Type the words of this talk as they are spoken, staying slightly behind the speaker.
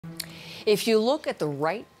If you look at the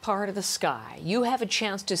right part of the sky, you have a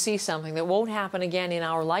chance to see something that won't happen again in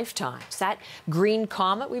our lifetimes. That green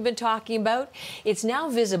comet we've been talking about, it's now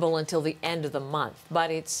visible until the end of the month,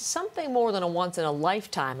 but it's something more than a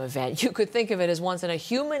once-in-a-lifetime event. You could think of it as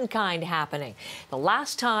once-in-a-humankind happening. The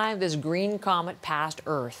last time this green comet passed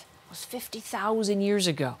Earth was 50,000 years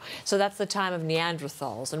ago. So that's the time of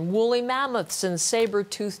Neanderthals and woolly mammoths and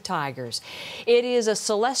saber-toothed tigers. It is a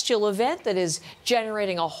celestial event that is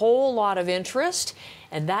generating a whole lot of interest,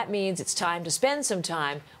 and that means it's time to spend some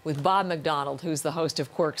time with Bob McDonald, who's the host of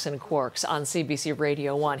Quirks and Quarks on CBC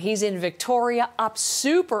Radio 1. He's in Victoria, up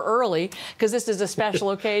super early, because this is a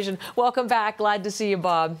special occasion. Welcome back. Glad to see you,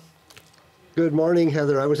 Bob. Good morning,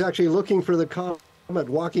 Heather. I was actually looking for the comet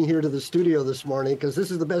walking here to the studio this morning because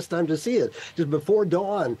this is the best time to see it, just before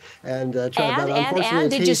dawn. And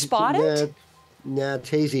did you spot it? Nah, it's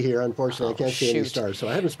hazy here, unfortunately. I can't see any stars, so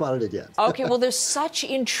I haven't spotted it yet. Okay, well, there's such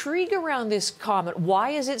intrigue around this comet.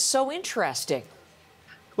 Why is it so interesting?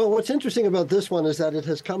 Well, what's interesting about this one is that it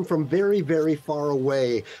has come from very, very far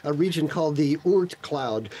away, a region called the Oort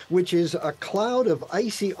cloud, which is a cloud of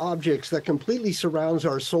icy objects that completely surrounds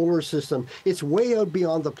our solar system. It's way out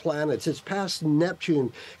beyond the planets. It's past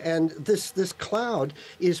Neptune. And this cloud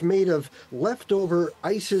is made of leftover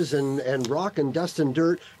ices and rock and dust and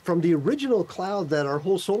dirt from the original cloud that our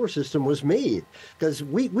whole solar system was made. Because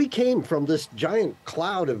we came from this giant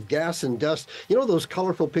cloud of gas and dust. You know those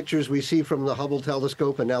colorful pictures we see from the Hubble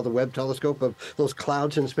telescope and now the Webb telescope of those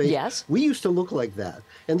clouds in space? Yes. We used to look like that.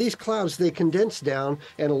 And these clouds, they condense down,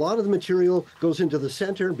 and a lot of the material goes into the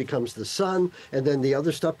center and becomes the sun, and then the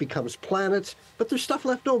other stuff becomes planets, but there's stuff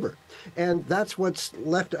left over. And that's what's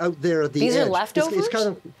left out there at the edge. These are leftovers? It's kind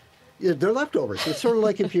of... Yeah, they're leftovers. It's sort of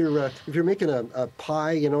like if you're making a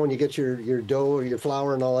pie, you know, and you get your dough or your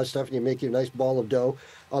flour and all that stuff, and you make your nice ball of dough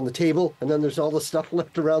on the table, and then there's all the stuff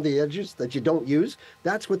left around the edges that you don't use.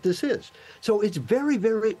 That's what this is. So it's very,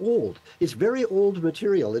 very old. It's very old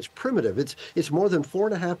material. It's primitive. It's more than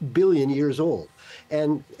 4.5 billion years old.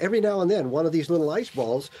 And every now and then, one of these little ice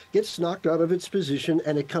balls gets knocked out of its position,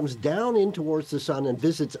 and it comes down in towards the sun and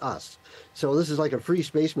visits us. So this is like a free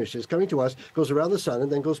space mission. It's coming to us, goes around the sun, and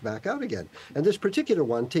then goes back out again. And this particular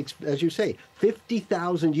one takes, as you say,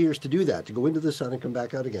 50,000 years to do that, to go into the sun and come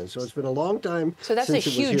back out again. So it's been a long time. So that's since a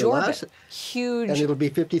huge orbit. Huge. And it'll be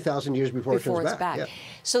 50,000 years before it comes back. Yeah.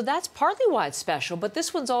 So that's partly why it's special, but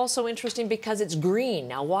this one's also interesting because it's green.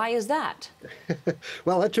 Now, why is that?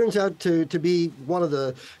 Well, that turns out to be one of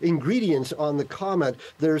the ingredients on the comet.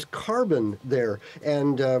 There's carbon there,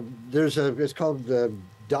 and it's called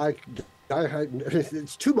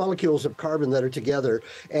it's two molecules of carbon that are together,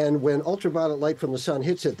 and when ultraviolet light from the sun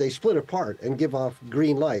hits it, they split apart and give off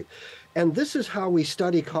green light. And this is how we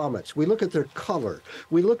study comets. We look at their color.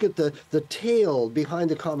 We look at the tail behind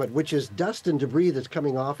the comet, which is dust and debris that's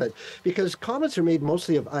coming off it, because comets are made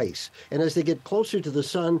mostly of ice. And as they get closer to the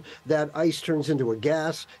sun, that ice turns into a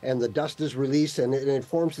gas, and the dust is released, and it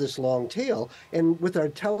forms this long tail. And with our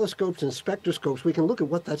telescopes and spectroscopes, we can look at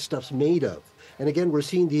what that stuff's made of. And again, we're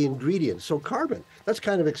seeing the ingredients. So carbon, that's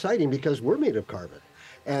kind of exciting because we're made of carbon.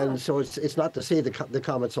 And so it's not to say the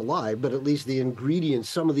comet's alive, but at least the ingredients,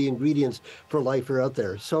 some of the ingredients for life are out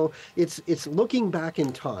there. So it's looking back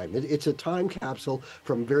in time. It's a time capsule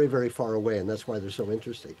from very, very far away, and that's why they're so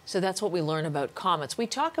interesting. So that's what we learn about comets. We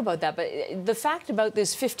talk about that, but the fact about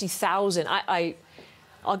this 50,000,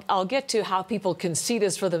 I'll get to how people can see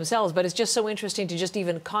this for themselves, but it's just so interesting to just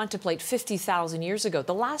even contemplate 50,000 years ago.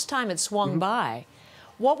 The last time it swung by,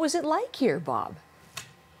 what was it like here, Bob?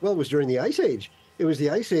 Well, it was during the Ice Age. It was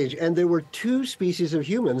the Ice Age, and there were two species of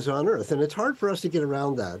humans on Earth, and it's hard for us to get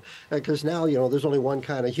around that, because now, you know, there's only one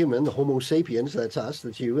kind of human, the Homo sapiens, that's us,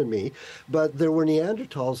 that's you and me, but there were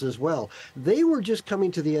Neanderthals as well. They were just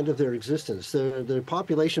coming to the end of their existence. The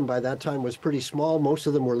population by that time was pretty small. Most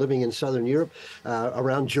of them were living in southern Europe,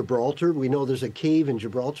 around Gibraltar. We know there's a cave in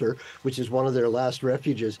Gibraltar, which is one of their last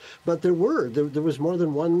refuges, but there was more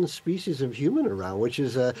than one species of human around, which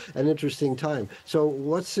is an interesting time. So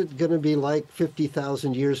what's it going to be like 50,000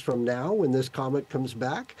 years from now when this comet comes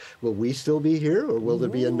back? Will we still be here, or will there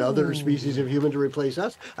be another species of human to replace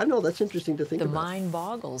us? I know, that's interesting to think about. The mind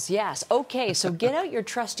boggles, yes. Okay, so get out your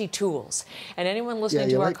trusty tools. And anyone listening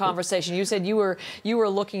to our conversation, you said you were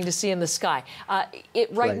looking to see in the sky.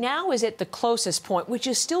 Right now is at the closest point, which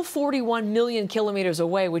is still 41 million kilometers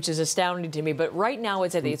away, which is astounding to me. But right now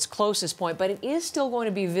it's at its closest point, but it is still going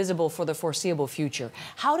to be visible for the foreseeable future.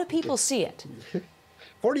 How do people see it?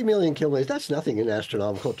 40 million kilometers, that's nothing in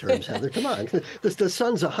astronomical terms, Heather. Come on. The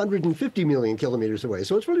sun's 150 million kilometers away,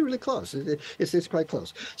 so it's really, really close. It's quite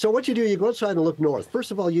close. So what you do, you go outside and look north.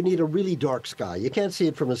 First of all, you need a really dark sky. You can't see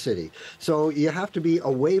it from a city. So you have to be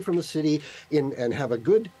away from the city and have a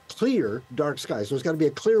good, clear, dark sky. So it's got to be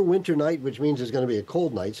a clear winter night, which means it's going to be a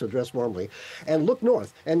cold night, so dress warmly. And look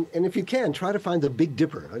north. And if you can, try to find the Big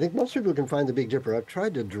Dipper. I think most people can find the Big Dipper. I've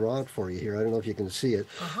tried to draw it for you here. I don't know if you can see it.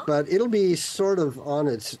 But it'll be sort of on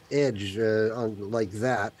its edge like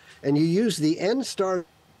that, and you use the end stars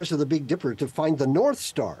of the Big Dipper to find the North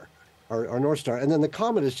Star, or North Star, and then the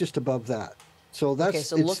comet is just above that. So that's okay,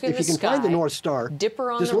 so look in if the you can sky, find the North Star,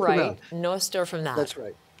 Dipper on just the look right, around. North Star from that. That's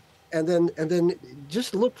right. And then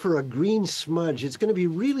just look for a green smudge. It's going to be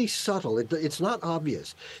really subtle. It's not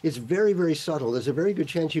obvious. It's very, very subtle. There's a very good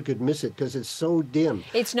chance you could miss it because it's so dim.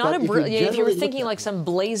 It's not if you were thinking like some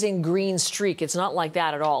blazing green streak, it's not like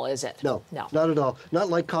that at all, is it? No, not at all. Not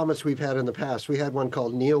like comets we've had in the past. We had one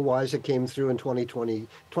called Neowise that came through in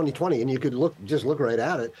 2020, and you could just look right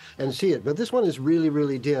at it and see it. But this one is really,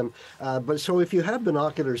 really dim. But so if you have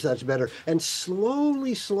binoculars, that's better. And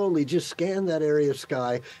slowly just scan that area of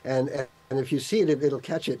sky, and if you see it, it'll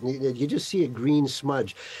catch it, and you just see a green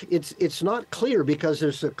smudge. It's not clear because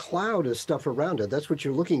there's a cloud of stuff around it. That's what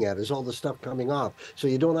you're looking at, is all the stuff coming off. So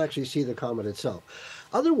you don't actually see the comet itself.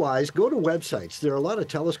 Otherwise, go to websites. There are a lot of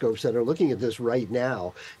telescopes that are looking at this right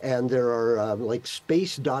now, and there are like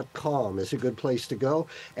space.com is a good place to go,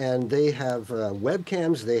 and they have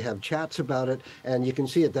webcams, they have chats about it, and you can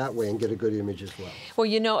see it that way and get a good image as well. Well,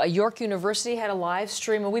 you know, York University had a live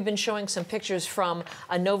stream, and we've been showing some pictures from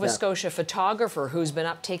a Nova Scotia photographer who's been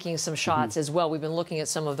up taking some shots as well. We've been looking at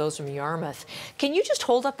some of those from Yarmouth. Can you just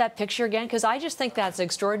hold up that picture again? Because I just think that's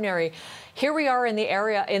extraordinary. Here we are in the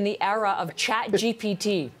era of ChatGPT.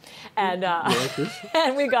 And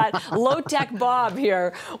and we got low-tech Bob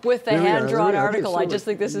here with the hand-drawn article. I just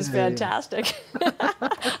think this is fantastic.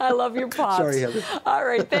 I love your pops. Sorry, Heather. All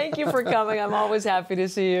right, thank you for coming. I'm always happy to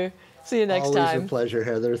see you. See you next time. Always a pleasure,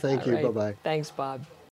 Heather. Thank you. Bye-bye. Thanks, Bob.